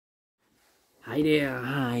Hi there,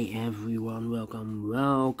 hi everyone, welcome.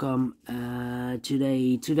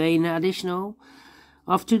 Today an additional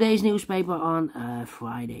of today's newspaper on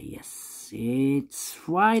Friday. Yes, it's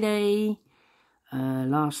Friday,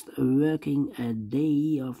 last working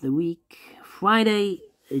day of the week. Friday,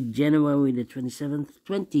 January the 27th,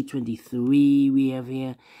 2023. We have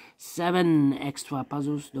here 7 extra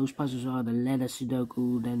puzzles. Those puzzles are the letter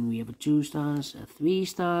Sudoku. Then we have a 2 stars, a 3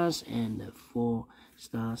 stars, and a 4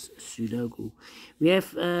 stars Sudoku. We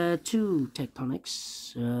have 2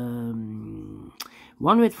 tectonics,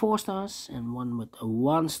 one with 4 stars and one with a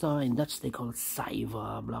 1 star. In Dutch they call it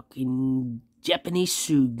Saiva block. In Japanese,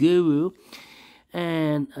 Suguru.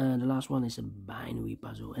 And the last one is a binary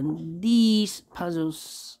puzzle. And these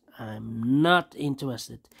puzzles I'm not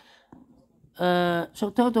interested.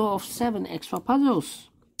 So total of 7 extra puzzles.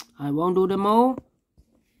 I won't do them all.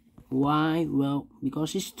 Why? Well,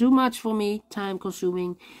 because it's too much for me, time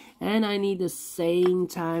consuming, and I need the same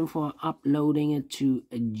time for uploading it to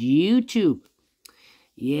YouTube.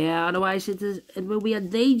 Yeah, otherwise it will be a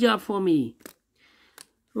day job for me.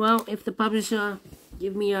 Well, if the publisher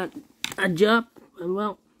give me a job,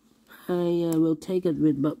 well, I will take it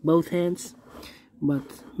with both hands.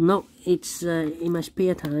 But no, it's in my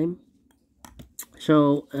spare time.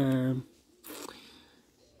 So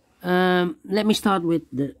let me start with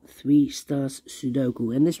the 3 stars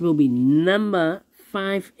Sudoku, and this will be number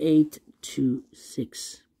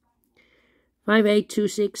 5826.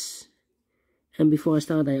 5826. And before I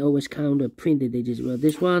start, I always count the printed digits. Well,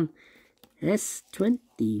 this one has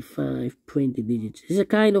 25 printed digits. It's a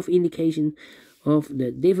kind of indication of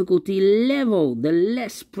the difficulty level. The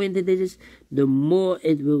less printed digits, the more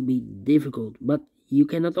it will be difficult. But you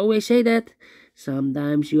cannot always say that.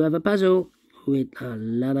 Sometimes you have a puzzle with a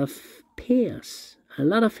lot of pairs, a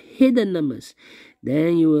lot of hidden numbers.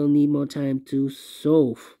 Then you will need more time to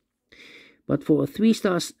solve. But for a 3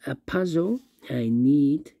 stars puzzle, I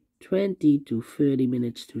need 20 to 30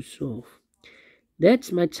 minutes to solve.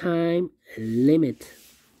 That's my time limit.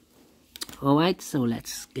 Alright, so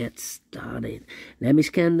let's get started. Let me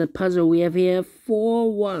scan the puzzle. We have here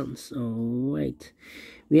 4 ones. Alright.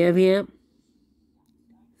 We have here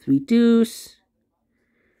 3 2s,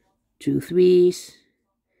 2 3s,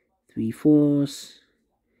 3 4s,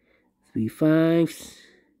 3 5s,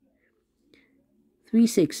 3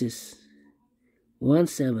 6s, 1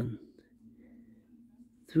 7,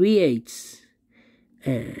 3 8s,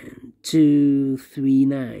 and 2 3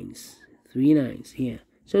 9s. 3 9s here.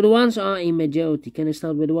 So the ones are in majority. Can I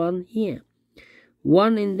start with 1 here?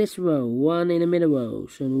 1 in this row, 1 in the middle row,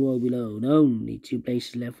 so the row below. The only 2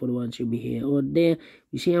 places left for the 1 should be here or there.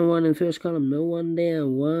 You see 1 in the first column, no 1 there,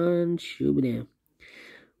 1 should be there.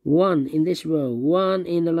 1 in this row, 1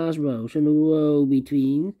 in the last row, so the row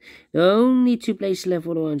between. The only 2 places left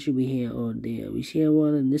for the 1 should be here or there. We see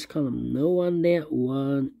 1 in this column, no 1 there,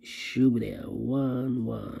 1 should be there. 1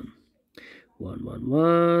 1 1 1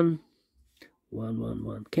 1 1 1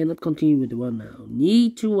 1. Cannot continue with the 1 now.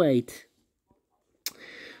 Need to wait.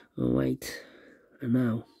 Alright, and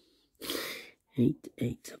now 8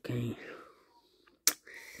 8. Okay.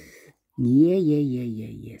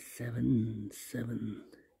 Yeah. 7 7.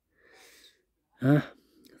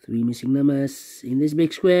 3 missing numbers in this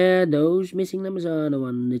big square. Those missing numbers are the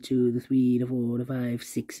 1, the 2, the 3, the 4, the 5,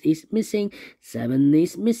 6 is missing, 7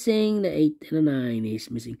 is missing, the 8 and the 9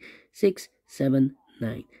 is missing. 6 7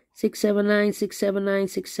 9. 6 7 9, 6 7 9,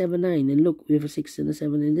 6 7 9. And look, we have a 6 and a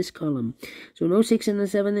 7 in this column. So no 6 and a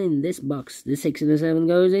 7 in this box. The 6 and a 7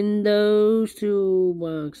 goes in those 2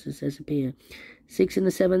 boxes as appear. 6 and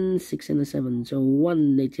a 7, 6 and a 7. So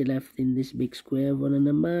 1 digit left in this big square for the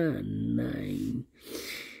number 9.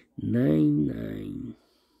 9 9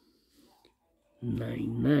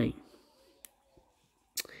 9 9.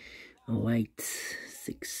 Alright,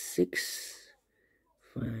 6 6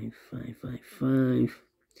 5 5 5 5.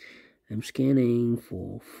 I'm scanning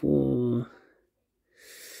for 4.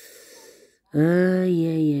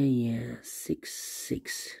 Yeah. 6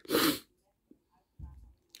 6.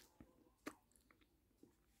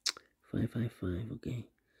 5 5 5. Okay.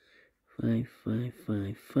 5 5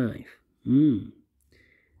 5 5.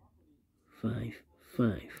 5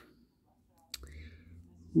 5.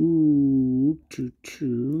 Ooh, 2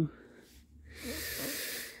 2.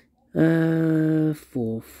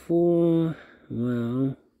 4 4.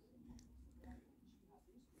 Well,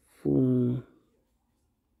 4.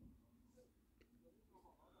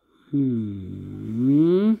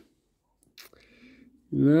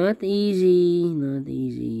 Not easy.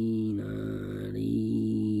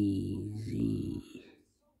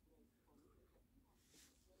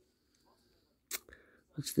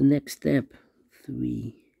 What's the next step?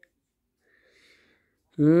 3.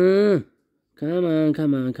 Come on,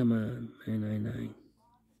 come on, come on. 999.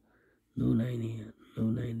 No 9 here. No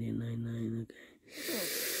 9 here. 99. Okay.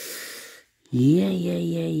 Yeah.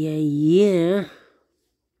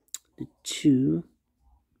 The 2.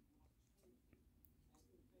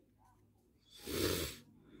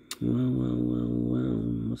 Well.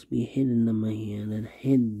 Must be a hidden number here. That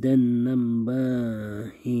hidden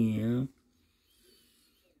number here.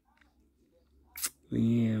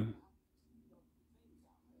 Yeah.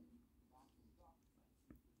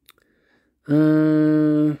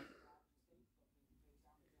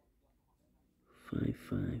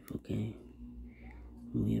 5. Okay.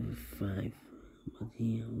 We have a 5. But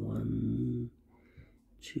here, 1,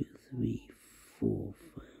 2, 3, 4,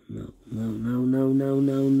 5. No.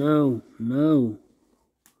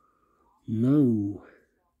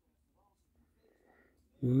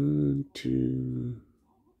 1, 2,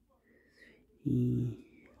 3,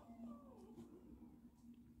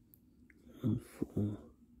 1, 4,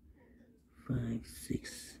 5,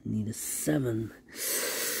 6. Need a 7.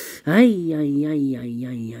 Ay.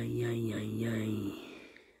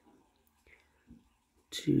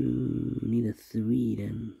 2. Need a 3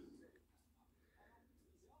 then.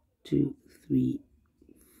 2, 3,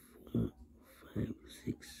 4, 5,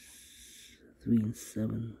 6. 3 and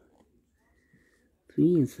 7.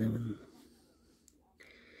 3 and 7.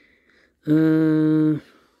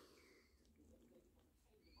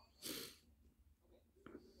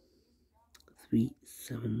 3,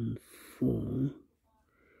 7, 4.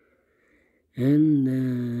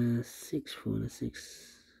 And 6, 4 and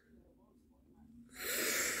 6.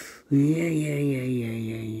 Yeah.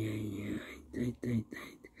 Tight.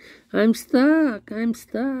 I'm stuck.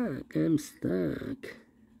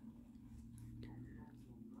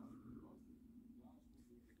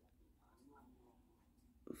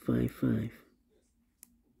 5. 5.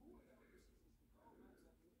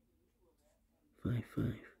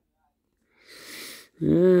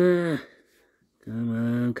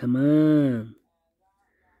 Come on.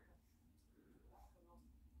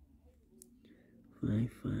 5.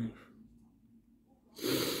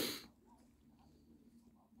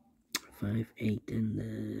 5, 8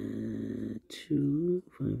 and 2.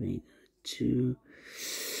 5, 8, 2.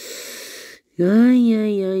 Yeah.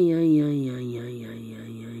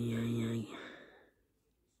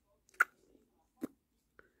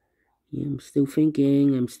 I'm still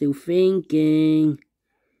thinking.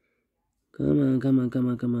 Come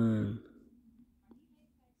on.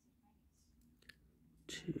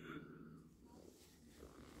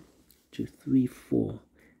 2, 3, 4,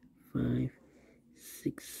 5,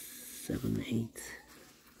 6, 7, 8.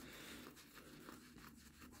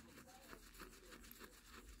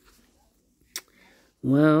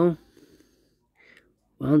 Well,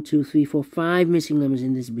 1, 2, 3, 4, 5 missing numbers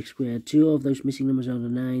in this big square. 2 of those missing numbers are the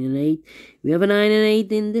 9 and 8. We have a 9 and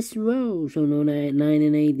 8 in this row, so no 9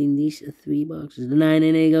 and 8 in these 3 boxes. The 9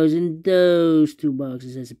 and 8 goes in those 2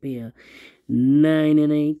 boxes as a pair. 9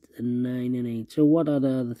 and 8, and 9 and 8. So what are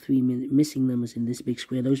the other 3 missing numbers in this big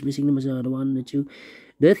square? Those missing numbers are the 1, the 2,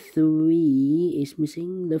 the 3 is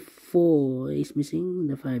missing, the 4 is missing,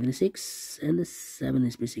 the 5 and the 6, and the 7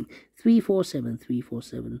 is missing. 3, 4, 7, 3, 4,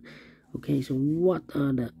 7. Okay, so what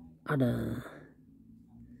are the other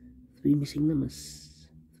 3 missing numbers?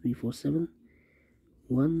 3, 4, 7.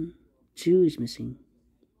 1, 2 is missing.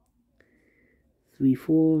 3,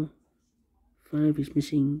 4. 5 is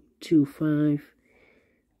missing. 2, 5.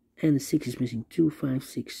 And the 6 is missing. 2, 5,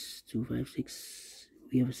 6. 2, 5, 6.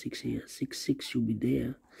 We have a 6 here. 6 should be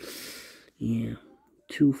there. Yeah.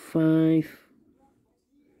 2, 5.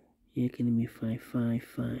 Here can it be 5, 5,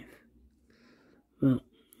 5. Well,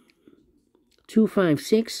 2, 5,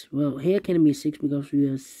 6. Well, here can it be 6 because we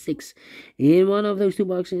have 6 in one of those 2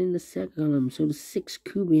 boxes in the second column. So the 6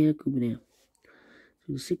 could be here, could be there.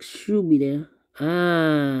 So the 6 should be there.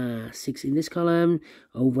 6 in this column.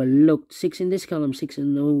 Overlooked. 6 in this column. 6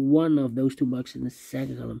 in one of those 2 boxes in the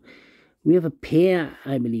second column. We have a pair,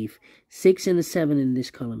 I believe. 6 and a 7 in this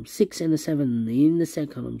column. 6 and a 7 in the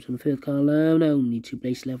second column. So the third column, only 2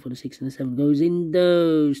 places left for the 6 and the 7 goes in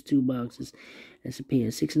those 2 boxes as a pair.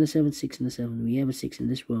 6 and a 7, 6 and a 7. We have a 6 in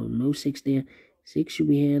this row. No 6 there. 6 should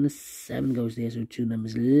be here and the 7 goes there. So 2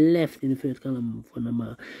 numbers left in the third column for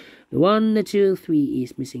number. The 1, the 2, 3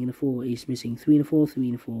 is missing and the 4 is missing. 3 and the 4, 3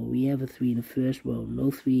 and the 4. We have a 3 in the first row. No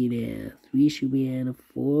 3 there. 3 should be here and the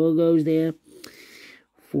 4 goes there.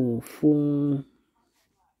 4, 4.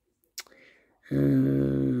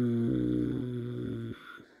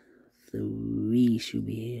 3 should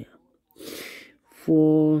be here.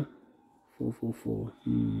 4, 4, 4, 4.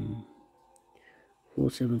 4,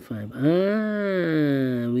 7, 5.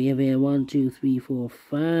 We have here 1, 1, 2, 3, 4,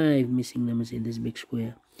 5 missing numbers in this big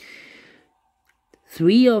square.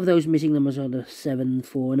 3 of those missing numbers are the 7,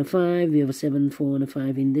 4, and a 5. We have a 7, 4, and a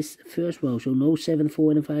 5 in this first row. So no 7,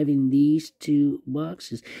 4, and a 5 in these 2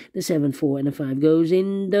 boxes. The 7, 4, and a 5 goes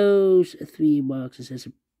in those 3 boxes as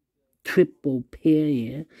a triple pair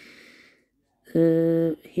here.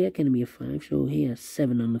 Here can be a 5. So here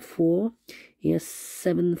 7 on the 4. Here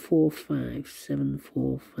 7, 4, 5. 7,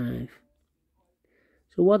 4, 5.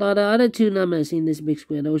 So what are the other 2 numbers in this big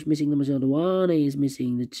square? Those missing numbers are the 1 is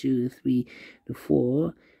missing, the 2, the 3, the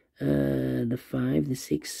 4, the 5, the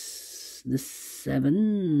 6, the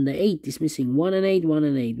 7, the 8 is missing. 1 and 8, 1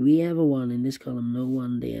 and 8. We have a 1 in this column, no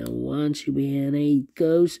 1 there. 1 should be here and 8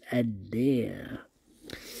 goes at there.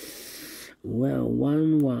 Well,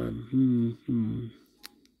 1, 1.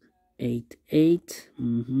 8, 8.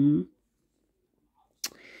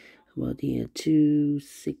 About here 2,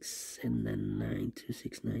 6, and then 9. 2,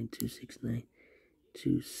 6, 9, 2, 6, 9,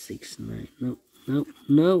 2, 6, 9. No, no,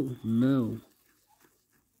 no,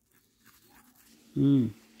 no.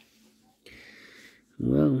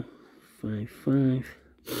 Well, 5, 5.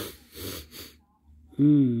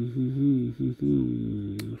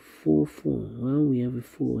 4, 4. Well, we have a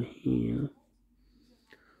 4 here.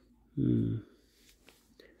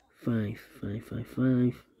 5, 5, 5,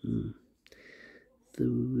 5.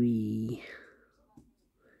 3.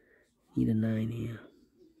 Need a 9 here.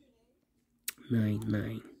 9,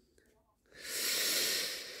 9.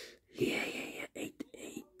 Yeah. 8,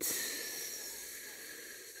 8.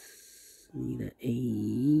 Need a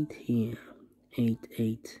 8 here. 8,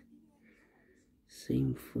 8.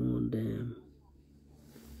 Same for them.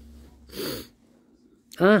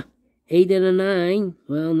 8 and a 9.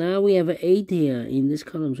 Well, now we have an 8 here in this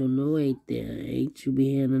column, so no 8 there. 8 should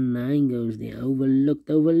be here and a 9 goes there.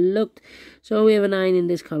 Overlooked. So we have a 9 in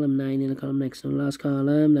this column, 9 in the column next. So last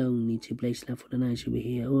column, the only 2 places left for the 9 should be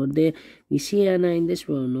here or there. We see a 9 this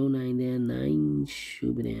row, no 9 there. 9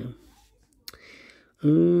 should be there.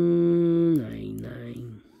 9,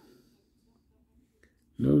 9.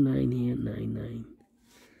 No 9 here, 9, 9.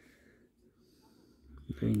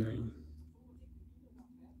 9, 9.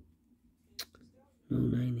 No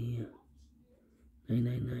 9 here. 9,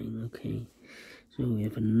 9, 9. Okay. So we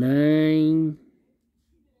have a 9.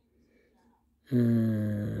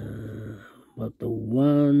 About the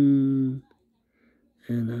 1.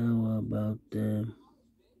 And how about the...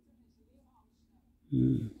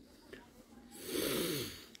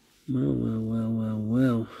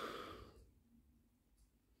 Well.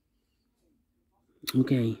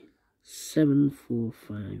 Okay. 7, 4,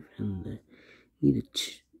 5. And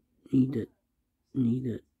need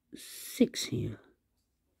a 6 here.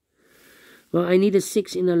 Well, I need a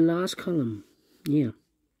 6 in the last column. Yeah.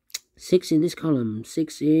 6 in this column.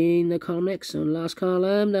 6 in the column next. So last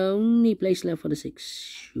column, the only place left for the 6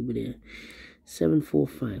 should be there. 7, 4,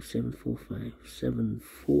 5. 7, 4, 5. 7,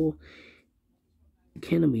 4.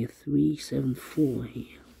 Can it be a 3, 7, 4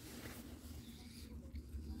 here?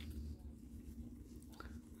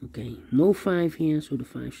 Okay. No 5 here, so the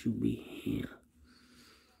 5 should be here.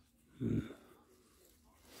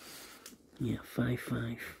 Yeah, 5,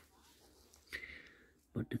 5.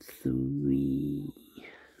 But the 3,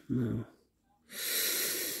 no.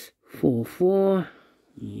 4, 4.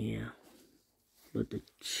 Yeah. But the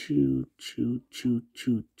 2, 2, 2,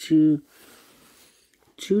 2, 2.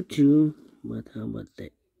 2, 2. But how about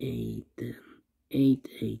the 8? 8,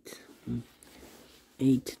 8.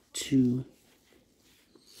 8, 2.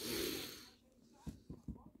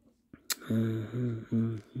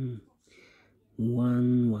 1,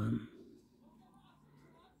 1.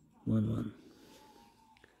 1, 1.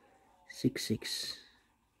 6, 6.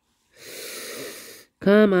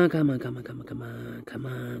 Come on.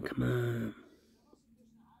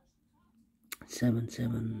 7,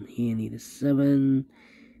 7. Here need a 7.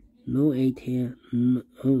 No 8 here. No.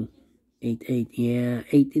 Oh, 8, 8. Yeah,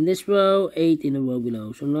 8 in this row, 8 in the row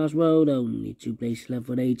below. So last row, the only 2 places left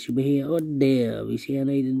for the 8 should be here or there. We see an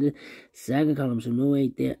 8 in the second column, so no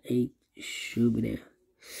 8 there. 8 should be there.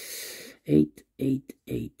 8, 8,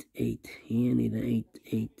 8, 8. Here need an 8,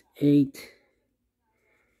 8, 8.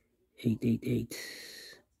 8, 8, 8.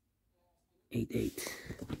 8, 8.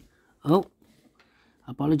 Oh,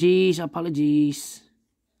 apologies.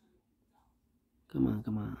 Come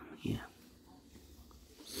on. Yeah.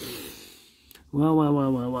 Well.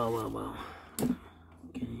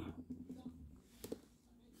 Okay.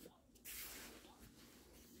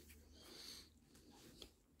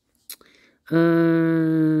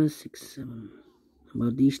 6, 7.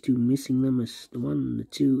 About these 2 missing numbers. The 1, the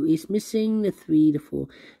 2 is missing. The 3, the 4,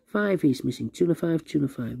 5 is missing. 2 and a 5, 2 and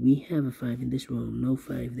a 5. We have a 5 in this row. No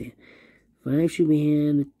 5 there. 5 should be here,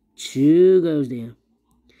 and the 2 goes there.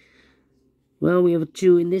 Well, we have a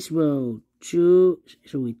 2 in this row, 2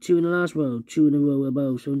 in the last row, 2 in the row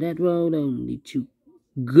above. So in that row, only 2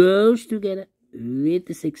 goes together with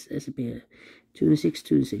the 6 as a pair. 2 and 6,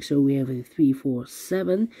 2 and 6. So we have a 3, 4,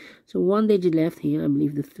 7. So 1 digit left here. I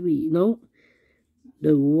believe the 3. No,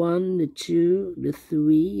 the 1, the 2, the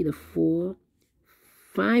 3, the 4.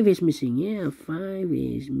 5 is missing. Yeah, 5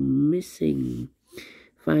 is missing.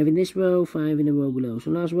 5 in this row, 5 in the row below.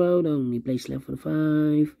 So last row, the only place left for the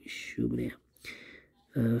 5 should be there.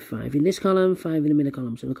 5 in this column, 5 in the middle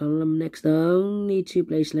column. So the column next, the only 2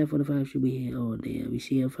 places left for the 5 should be here or there. We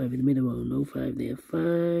see here 5 in the middle row, no 5 there.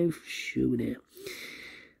 5 should be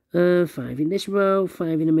there. 5 in this row,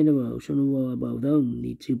 5 in the middle row. So the row above, the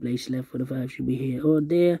only 2 places left for the 5 should be here or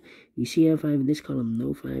there. We see here 5 in this column,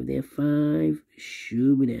 no 5 there. 5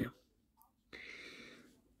 should be there.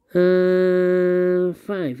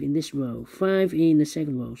 5 in this row, 5 in the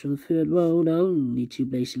second row. So the third row, the only 2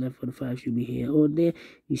 places left for the 5 should be here or there.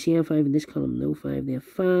 You see how 5 in this column, no 5 there.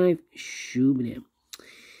 5 should be there.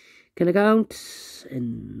 Can I count?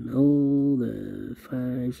 And all the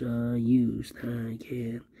 5s are used. I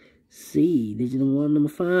can see digital 1, number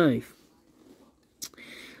 5.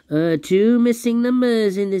 2 missing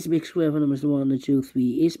numbers in this big square for numbers. The 1, the 2,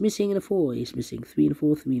 3 is missing, and the 4 is missing. 3 and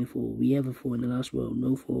 4, 3 and 4. We have a 4 in the last row,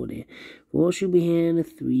 no 4 there. 4 should be here, and the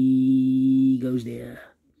 3 goes there.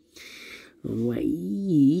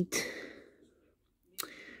 Wait.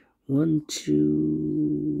 1,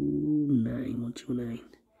 2, 9. 1, 2, 9.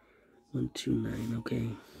 1, 2, 9. Okay.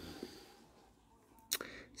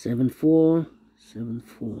 7, 4. 7,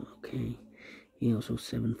 4. Okay. Here also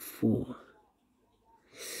 7, 4.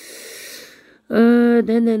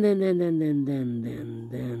 Then.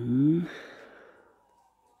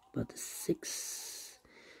 But the 6.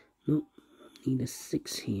 No, need a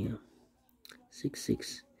 6 here. 6,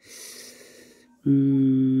 6.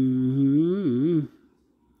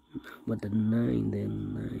 But the 9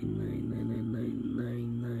 then. 9.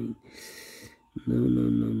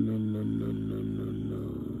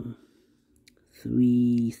 No.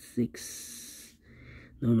 3, 6.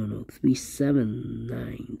 No. 3, 7,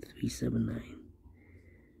 9. 3, 7, 9.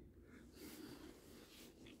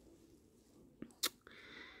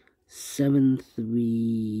 7,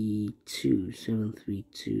 3, 2. 7, 3,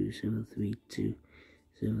 2. 7, 3, 2.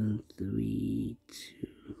 7, 3,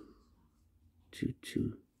 2. 2,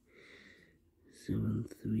 2. 7,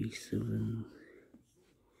 3, 7.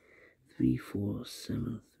 3, 4,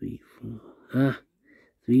 7, 3, 4.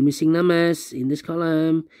 3 missing numbers in this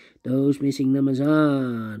column. Those missing numbers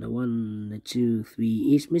are the 1, the 2,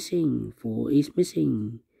 3 is missing. 4 is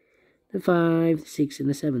missing. The 5, the 6, and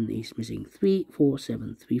the 7 is missing. 3, 4,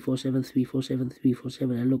 7. 3, 4, 7, 3, 4, 7, 3, 4,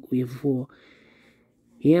 7. And look, we have 4.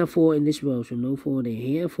 Here 4 in this row, so no 4 there.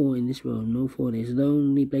 Here 4 in this row, no 4 there. So the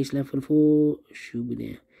only place left for the 4 should be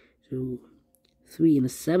there. So 3 and a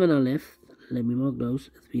 7 are left. Let me mark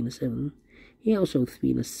those. 3 and a 7. Here also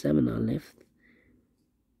 3 and a 7 are left.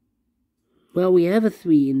 Well, we have a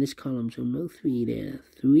 3 in this column, so no 3 there.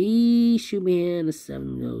 3 should be here, and a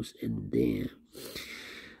 7 goes in there.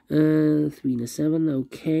 3 and a 7,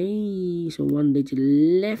 okay. So 1 digit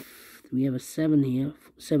left. We have a 7 here.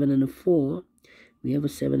 7 and a 4. We have a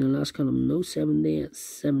 7 in the last column, no 7 there.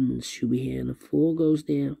 7 should be here, and a 4 goes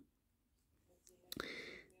there.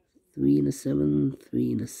 3 and a 7,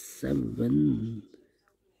 3 and a 7.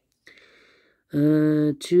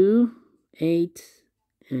 2, 8,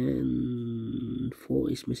 and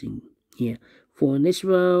 4 is missing here. 4 in this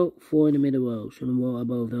row, 4 in the middle row. So the row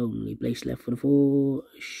above, the only place left for the 4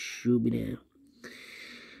 should be there.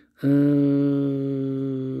 4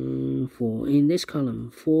 in this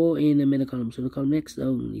column, 4 in the middle column. So the column next, the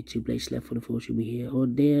only 2 places left for the 4 should be here or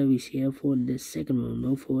there. We see here 4 in the second row,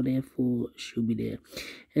 no 4 there. 4 should be there,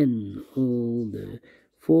 and all the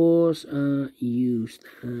 4s are used.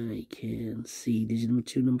 I can see digit number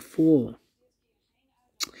 2, number 4.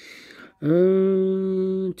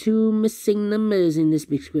 2 missing numbers in this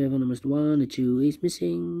big square for numbers. The 1, the 2 is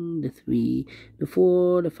missing. The 3, the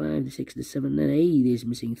 4, the 5, the 6, the 7, and 8 is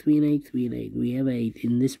missing. 3 and 8, 3 and 8. We have 8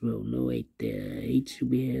 in this row. No 8 there. 8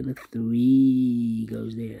 should be here, and the 3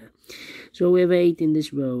 goes there. So we have 8 in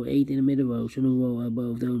this row, 8 in the middle row. So the row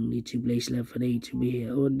above, the only 2 places left for the 8 should be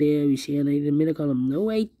here or there. We see an 8 in the middle column.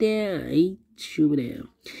 No 8 there. 8 should be there.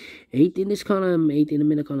 8 in this column, 8 in the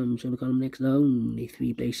middle column. So the column next, the only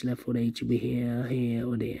 3 places left for the 8 should be here,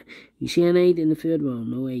 or there. You see an 8 in the third row,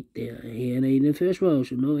 no 8 there. Here an 8 in the first row,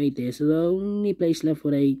 so no 8 there. So the only place left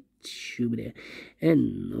for the 8 should be there.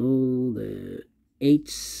 And all the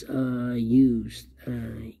 8s are used.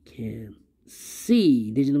 I can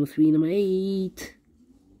C. Digit number 3, number 8.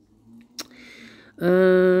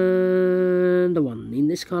 The 1 in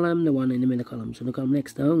this column, the 1 in the middle column. So the column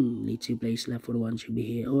next down, only 2 places left for the 1 should be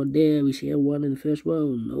here or there. We see a 1 in the first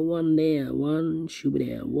row, no 1 there. 1 should be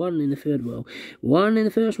there. 1 in the third row, 1 in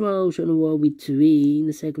the first row. So the row be 3 in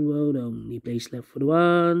the second row. The only place left for the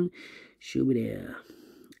 1 should be there.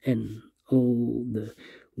 And all the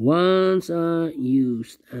 1s are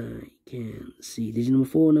used. I can see. Digit number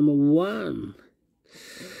 4, number 1.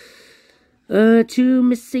 2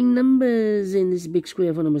 missing numbers in this big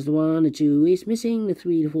square for numbers. The 1, the 2 is missing. The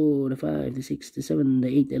 3, the 4, the 5, the 6, the 7, the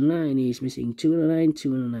 8, and 9 is missing. 2 and a 9,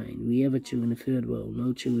 2 and a 9. We have a 2 in the third row.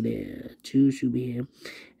 No 2 there. 2 should be here.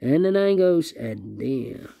 And the 9 goes and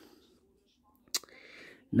there.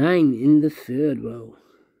 9 in the third row.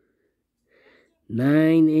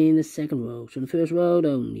 9 in the second row. So in the first row, the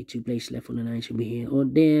only 2 places left for the 9 should be here or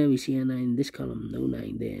there. We see a 9 in this column. No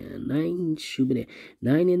 9 there. 9 should be there.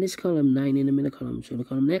 9 in this column. 9 in the middle column. So the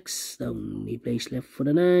column next, the only place left for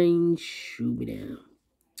the 9 should be there.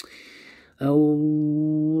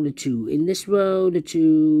 Oh, the 2 in this row. The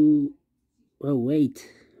 2. Oh, wait.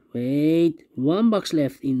 1 box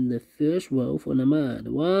left in the first row for number.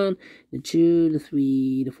 The 1, the 2, the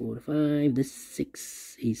 3, the 4, the 5, the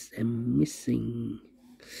 6 is missing.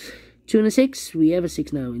 2 and a 6, we have a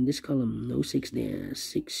 6 now in this column. No 6 there.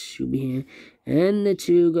 6 should be here. And the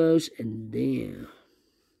 2 goes and there.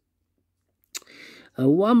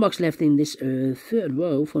 1 box left in this third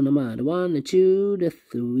row for number. The 1, the 2, the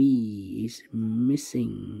 3 is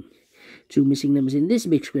missing. 2 missing numbers in this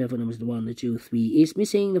big square for numbers. The 1, the 2, 3 is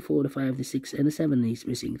missing. The 4, the 5, the 6, and the 7 is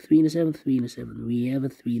missing. 3 and a 7, 3 and a 7. We have a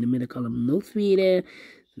 3 in the middle column. No 3 there.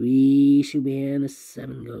 3 should be here, and the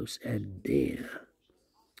 7 goes and there.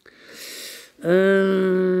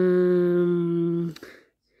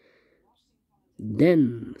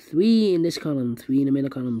 Then 3 in this column, 3 in the middle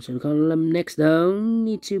column. So the column next down,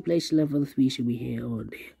 need 2 places left for the 3 should be here or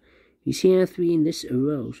there. You see a 3 in this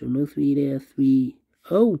row, so no 3 there. 3.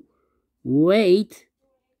 Oh, wait,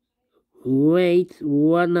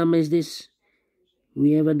 what number is this?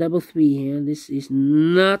 We have a double 3 here. This is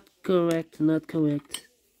not correct,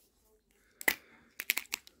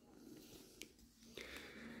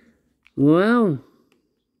 Well,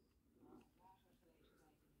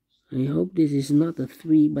 I hope this is not a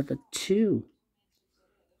 3 but a 2.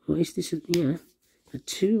 Or is this a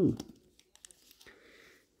 2?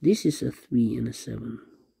 This is a 3 and a 7.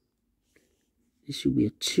 This should be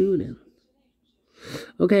a 2 then.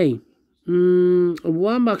 Okay. 1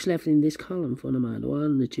 box left in this column for number. The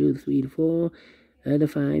 1, the 2, the 3, the 4, the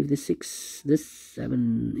 5, the 6, the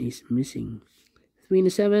 7 is missing. 3 and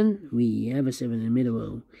a 7, we have a 7 in the middle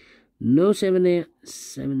row. No 7 there.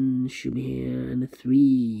 7 should be here, and the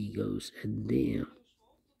 3 goes there.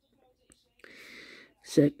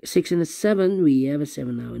 6 and a 7, we have a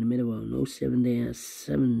 7 now in the middle row. No 7 there.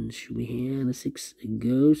 7 should be here, and the 6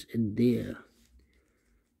 goes there.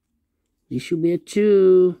 This should be a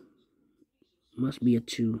 2. Must be a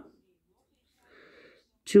 2.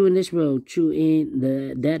 2 in this row, 2 in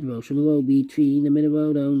that row. So the row be 3 in the middle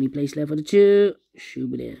row. The only place left for the 2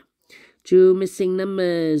 should be there. 2 missing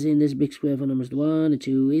numbers in this big square for numbers. The 1, the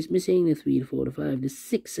 2 is missing. The 3, the 4, the 5, the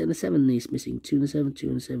 6, and the 7 is missing. 2 and a 7, 2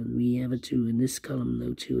 and a 7. We have a 2 in this column.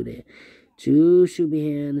 No 2 there. 2 should be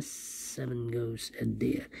here, and the 7 goes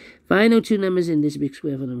there. Final 2 numbers in this big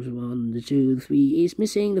square for numbers. 1, the 2, the 3 is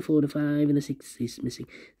missing. The 4, the 5, and the 6 is missing.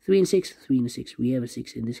 3 and 6, 3 and a 6. We have a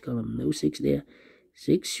 6 in this column. No 6 there.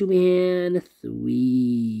 6 should be here, and the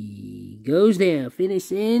 3 goes there.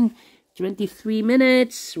 Finish in 23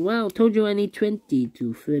 minutes. Wow, told you I need 20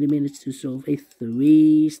 to 30 minutes to solve a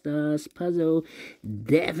 3 stars puzzle.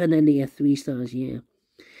 Definitely a 3 stars, yeah.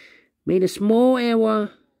 Made a small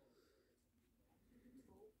error.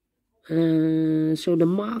 So the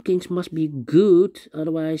markings must be good,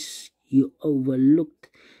 otherwise you overlooked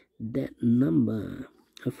that number.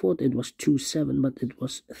 I thought it was 2-7, but it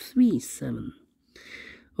was 3-7.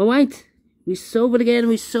 Alright, we solve it again,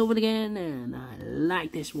 and I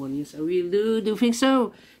like this one. Yes, I really do think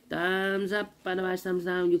so. Thumbs up, otherwise thumbs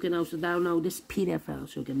down. You can also download this PDF file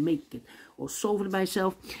so you can make it or solve it by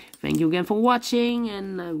yourself. Thank you again for watching,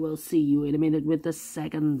 and I will see you in a minute with the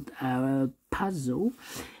second puzzle,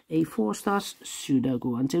 a 4 stars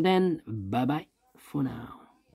Sudoku. Until then, bye bye for now.